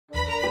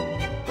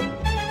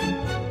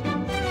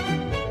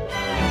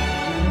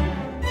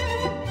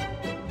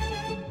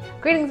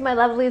Greetings my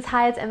lovelies,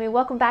 hi it's Emmy,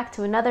 welcome back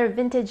to another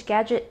vintage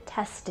gadget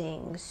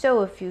testing.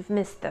 So if you've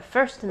missed the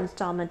first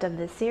installment of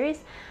this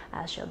series,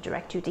 I shall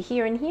direct you to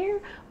here and here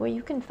where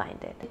you can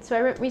find it. So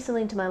I went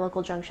recently into my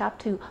local junk shop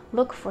to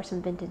look for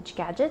some vintage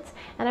gadgets,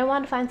 and I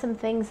wanted to find some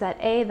things that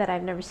A, that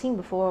I've never seen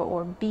before,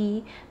 or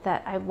B,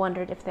 that I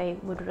wondered if they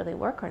would really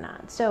work or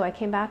not. So I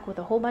came back with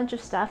a whole bunch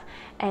of stuff,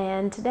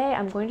 and today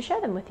I'm going to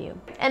share them with you.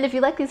 And if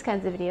you like these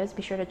kinds of videos,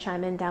 be sure to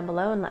chime in down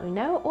below and let me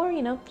know, or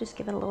just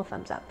give it a little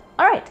thumbs up.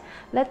 Alright,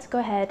 let's go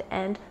ahead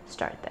and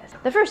start this.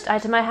 The first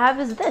item I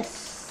have is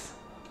this.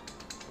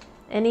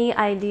 Any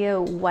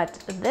idea what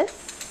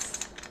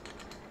this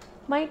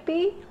might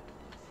be?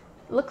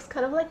 It looks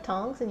kind of like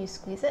tongs, and you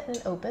squeeze it and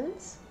it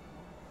opens.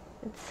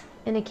 It's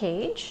in a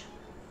cage.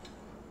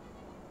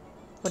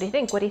 What do you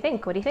think? What do you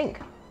think? What do you think?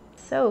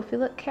 So if you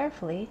look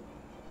carefully,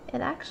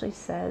 it actually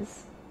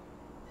says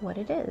what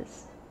it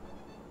is.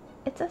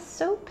 It's a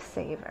soap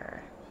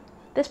saver.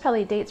 This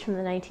probably dates from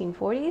the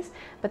 1940s,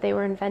 but they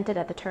were invented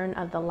at the turn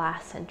of the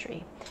last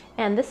century.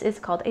 And this is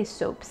called a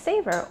soap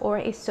saver or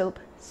a soap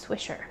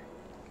swisher.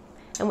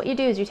 And what you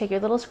do is you take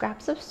your little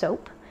scraps of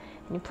soap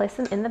and you place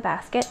them in the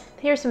basket.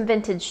 Here's some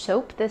vintage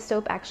soap. This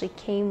soap actually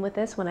came with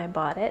this when I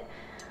bought it.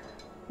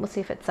 We'll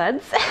see if it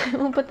suds.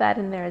 We'll put that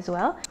in there as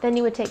well. Then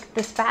you would take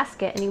this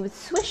basket and you would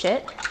swish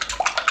it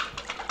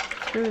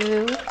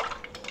through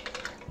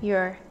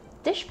your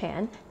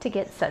dishpan to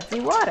get sudsy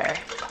water.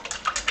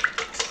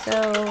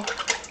 So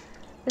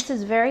this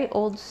is very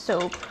old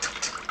soap.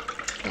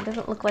 It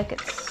doesn't look like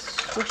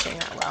it's swishing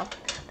that well.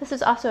 This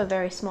is also a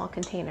very small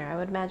container. I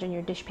would imagine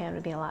your dishpan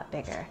would be a lot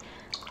bigger.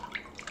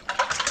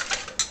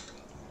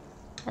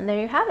 And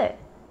there you have it,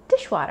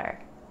 dishwater,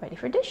 ready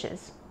for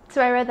dishes.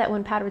 So I read that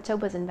when powdered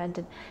soap was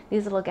invented,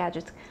 these little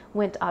gadgets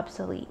went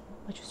obsolete,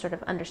 which is sort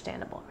of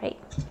understandable, right?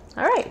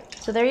 All right,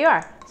 so there you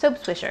are, soap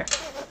swisher.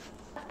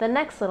 The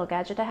next little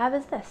gadget I have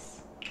is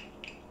this.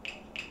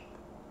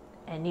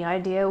 Any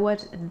idea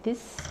what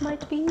this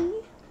might be?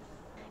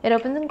 It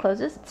opens and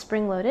closes, it's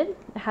spring-loaded.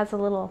 It has a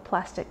little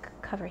plastic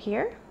cover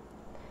here.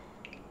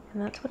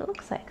 And that's what it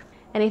looks like.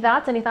 Any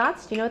thoughts? Any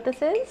thoughts? Do you know what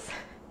this is?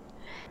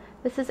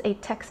 This is a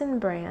Texan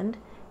brand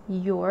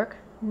York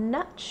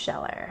nut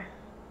sheller.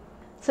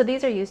 So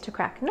these are used to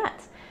crack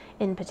nuts,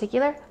 in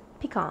particular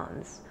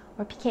pecans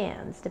or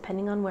pecans,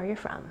 depending on where you're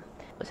from.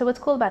 So what's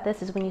cool about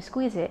this is when you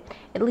squeeze it,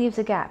 it leaves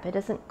a gap. It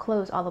doesn't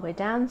close all the way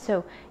down,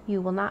 so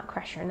you will not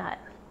crush your nut.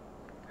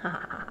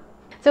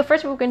 So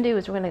first what we're going to do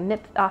is we're going to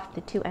nip off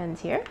the two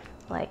ends here,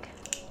 like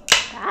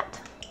that.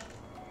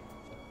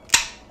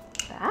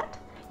 That.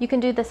 You can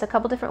do this a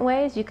couple different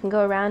ways. You can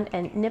go around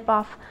and nip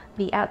off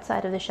the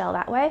outside of the shell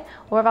that way,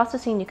 or I've also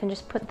seen you can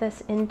just put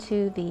this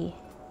into the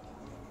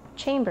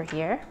chamber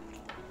here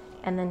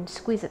and then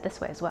squeeze it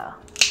this way as well.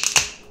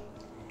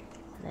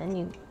 And then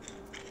you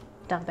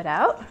dump it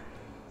out.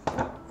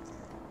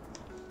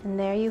 And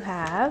there you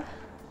have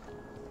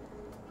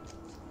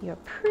your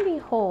pretty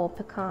whole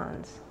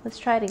pecans. Let's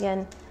try it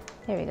again.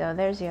 There we go,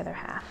 there's the other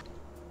half.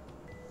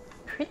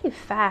 Pretty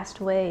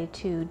fast way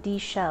to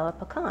de-shell a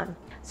pecan.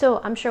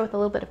 So I'm sure with a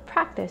little bit of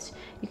practice,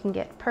 you can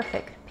get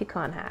perfect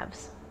pecan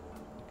halves.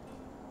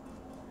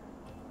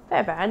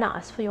 Very, very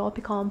nice for your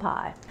pecan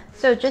pie.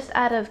 So just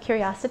out of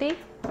curiosity,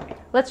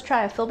 let's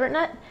try a filbert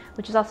nut,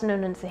 which is also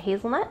known as a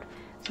hazelnut.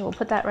 So we'll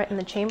put that right in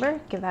the chamber,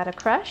 give that a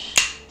crush.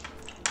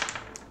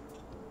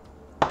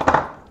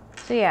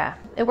 So yeah,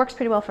 it works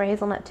pretty well for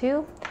hazelnut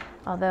too,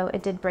 although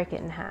it did break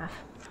it in half.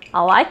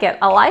 I like it.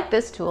 I like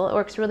this tool. It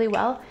works really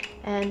well,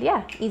 and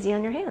yeah, easy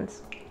on your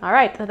hands. All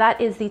right, so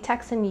that is the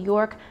Texan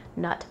York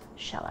nut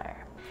sheller.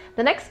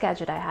 The next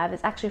gadget I have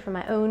is actually from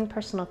my own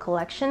personal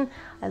collection.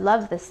 I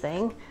love this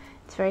thing.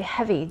 It's very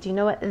heavy. Do you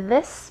know what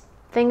this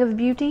thing of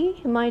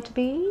beauty might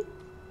be?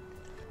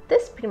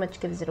 This pretty much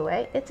gives it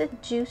away. It's a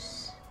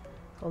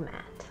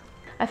juice-o-mat.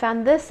 I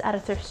found this at a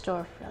thrift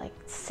store for like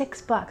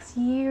 $6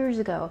 years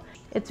ago.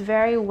 It's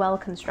very well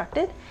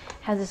constructed. It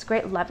has this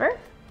great lever.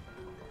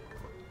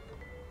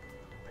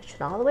 Push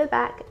it all the way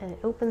back and it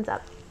opens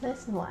up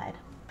nice and wide.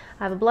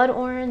 I have a blood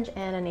orange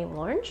and a navel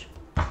orange.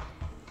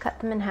 Cut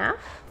them in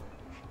half.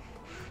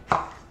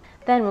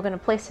 Then we're going to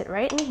place it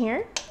right in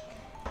here.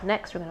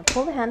 Next, we're going to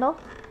pull the handle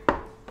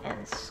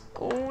and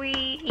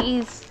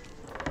squeeze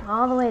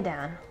all the way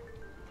down.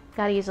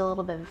 Gotta use a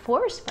little bit of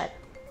force, but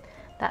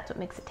that's what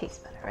makes it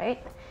taste better,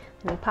 right?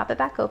 Then we pop it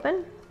back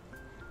open,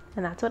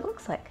 and that's what it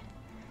looks like.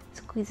 It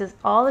squeezes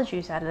all the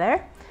juice out of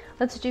there.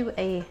 Let's do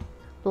a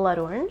blood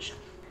orange.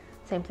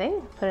 Same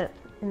thing, put it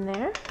in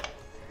there,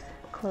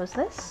 close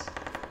this,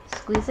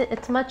 squeeze it.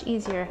 It's much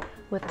easier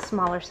with a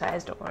smaller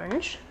sized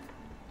orange.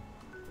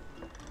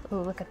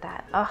 Oh, look at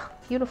that. Oh,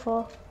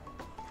 beautiful.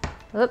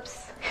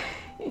 Oops.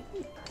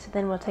 So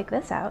then we'll take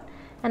this out,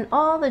 and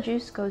all the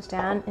juice goes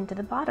down into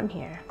the bottom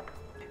here.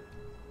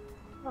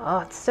 Oh,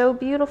 it's so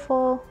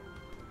beautiful.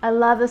 I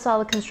love the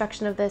solid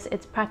construction of this.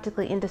 It's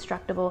practically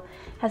indestructible.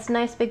 Has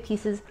nice big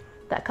pieces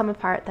that come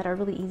apart that are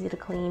really easy to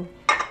clean.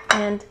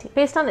 And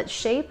based on its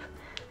shape,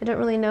 I don't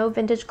really know.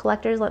 Vintage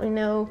collectors, let me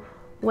know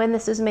when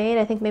this was made.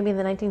 I think maybe in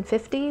the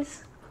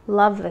 1950s.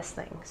 Love this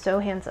thing. So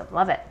handsome.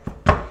 Love it.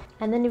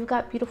 And then you've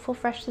got beautiful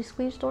freshly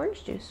squeezed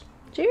orange juice.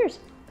 Cheers.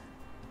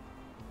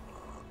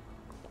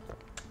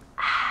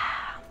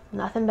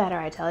 Nothing better,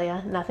 I tell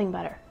you. Nothing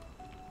better.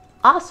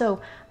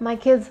 Also, my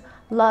kids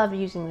love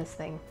using this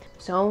thing.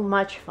 So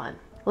much fun.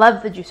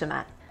 Love the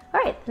Juice-O-Mat. All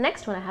right, the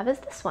next one I have is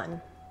this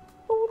one.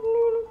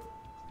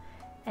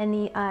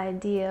 Any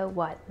idea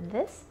what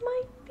this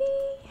might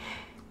be?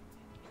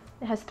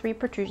 It has 3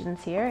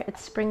 protrusions here.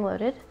 It's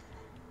spring-loaded.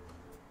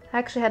 I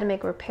actually had to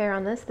make a repair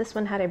on this. This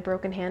one had a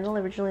broken handle.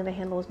 Originally the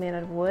handle was made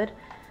out of wood.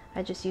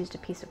 I just used a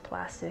piece of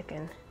plastic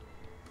and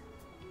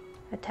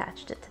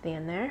attached it to the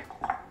end there.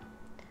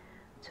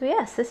 So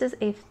yes, this is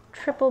a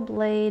triple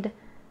blade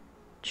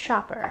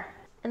chopper.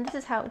 And this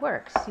is how it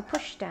works. You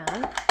push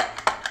down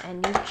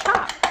and you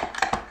chop.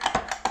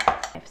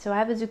 So I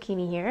have a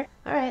zucchini here.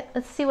 All right,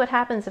 let's see what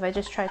happens if I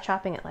just try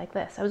chopping it like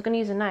this. I was gonna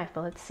use a knife,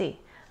 but let's see.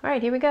 All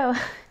right, here we go.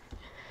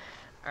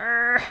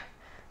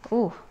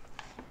 Ooh,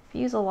 if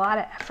you use a lot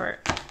of effort,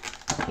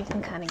 you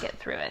can kind of get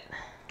through it.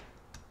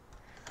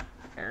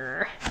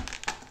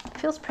 It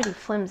feels pretty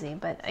flimsy,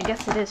 but I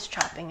guess it is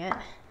chopping it.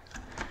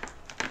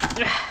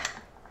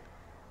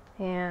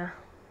 Yeah,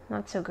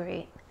 not so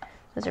great.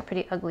 Those are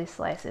pretty ugly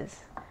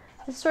slices.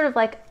 It's sort of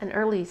like an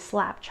early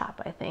slap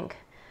chop, I think,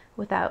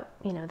 without,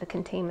 you know, the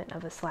containment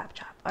of a slap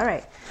chop. All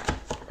right,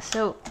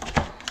 so,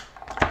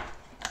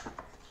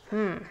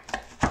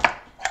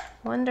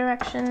 one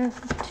direction,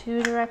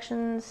 2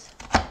 directions.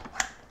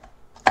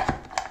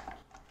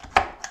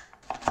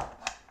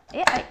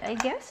 Yeah, I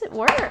guess it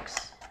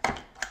works.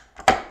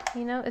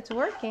 You know, it's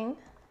working.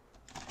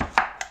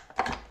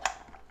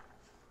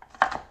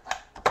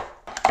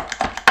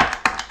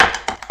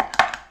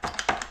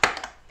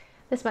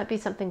 This might be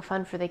something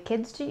fun for the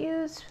kids to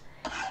use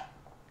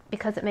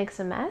because it makes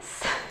a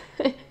mess.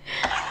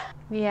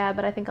 Yeah,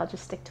 but I think I'll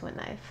just stick to a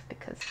knife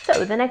because...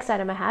 So the next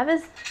item I have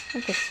is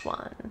this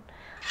one.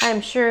 I'm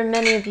sure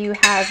many of you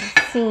have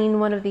seen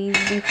one of these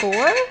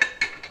before.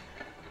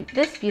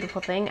 This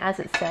beautiful thing, as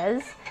it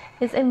says,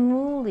 is a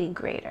moule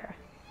grater,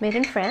 made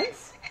in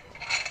France.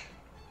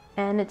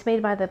 And it's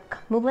made by the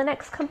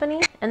Moulinex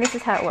company. And this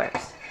is how it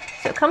works.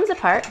 So it comes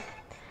apart,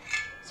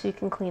 so you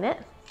can clean it.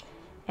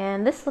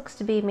 And this looks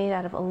to be made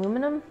out of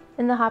aluminum.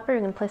 In the hopper,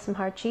 you're gonna place some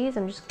hard cheese.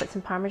 I'm just gonna put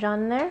some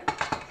Parmesan in there.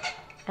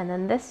 And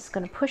then this is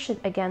gonna push it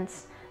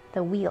against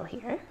the wheel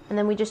here. And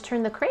then we just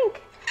turn the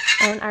crank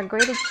and our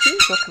grated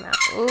cheese will come out.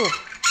 Ooh,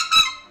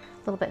 a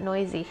little bit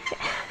noisy.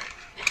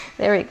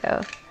 There we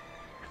go.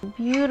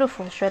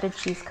 Beautiful shredded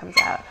cheese comes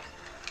out.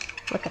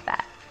 Look at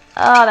that.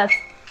 Oh, that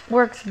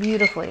works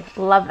beautifully.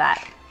 Love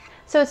that.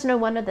 So it's no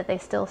wonder that they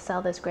still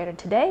sell this grater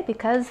today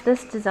because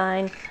this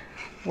design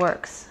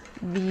works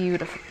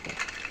beautifully.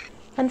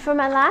 And for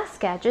my last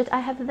gadget,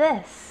 I have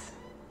this.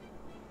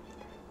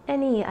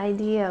 Any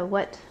idea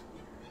what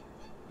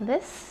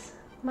this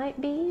might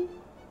be?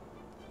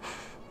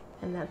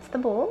 And that's the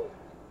bowl.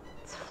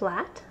 It's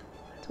flat.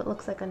 That's what it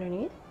looks like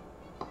underneath.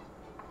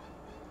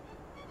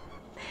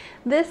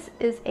 This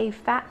is a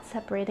fat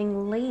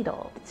separating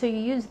ladle. So you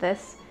use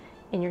this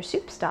in your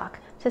soup stock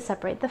to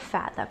separate the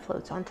fat that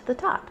floats onto the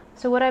top.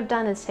 So what I've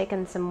done is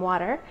taken some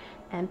water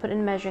and put it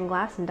in a measuring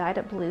glass and dyed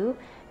it blue,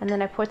 and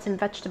then I poured some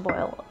vegetable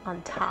oil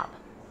on top.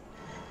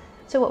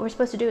 So what we're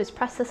supposed to do is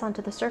press this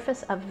onto the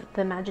surface of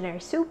the imaginary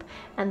soup,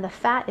 and the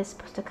fat is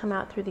supposed to come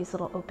out through these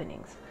little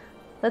openings.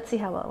 Let's see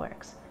how well it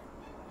works.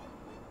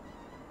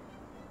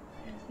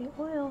 There's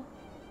the oil.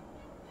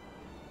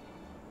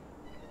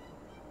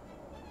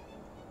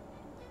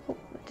 Oh,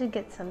 I did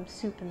get some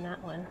soup in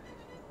that one.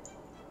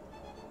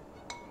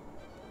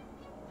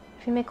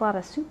 If you make a lot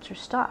of soups or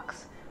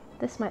stocks,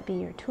 this might be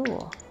your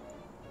tool.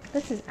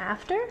 This is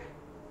after.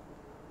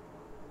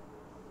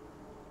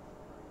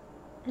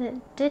 And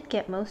it did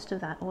get most of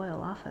that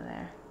oil off of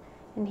there.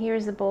 And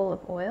here's a bowl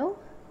of oil.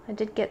 I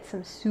did get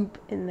some soup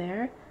in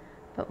there,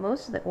 but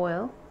most of the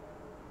oil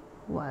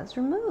was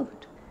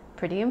removed.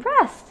 Pretty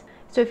impressed.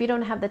 So if you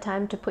don't have the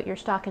time to put your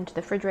stock into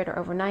the refrigerator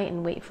overnight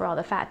and wait for all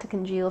the fat to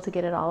congeal to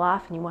get it all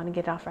off and you want to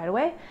get it off right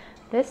away,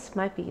 this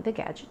might be the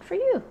gadget for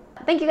you.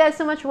 Thank you guys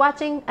so much for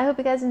watching. I hope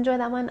you guys enjoyed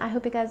that one. I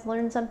hope you guys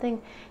learned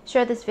something.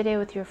 Share this video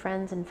with your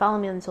friends and follow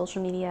me on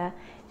social media.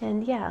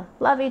 And yeah,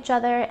 love each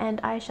other, and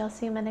I shall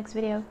see you in my next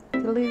video.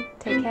 Toodaloo,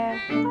 take care,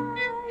 bye.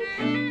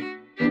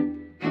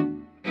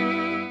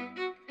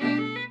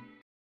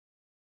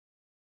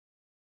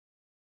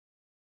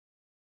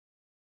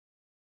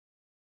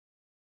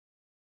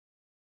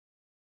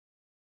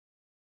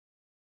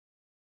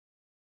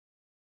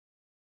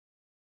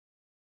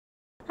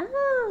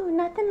 Oh,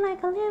 nothing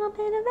like a little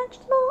bit of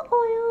vegetable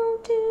oil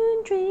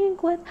to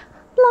drink with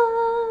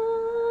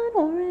blood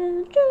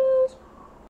orange juice.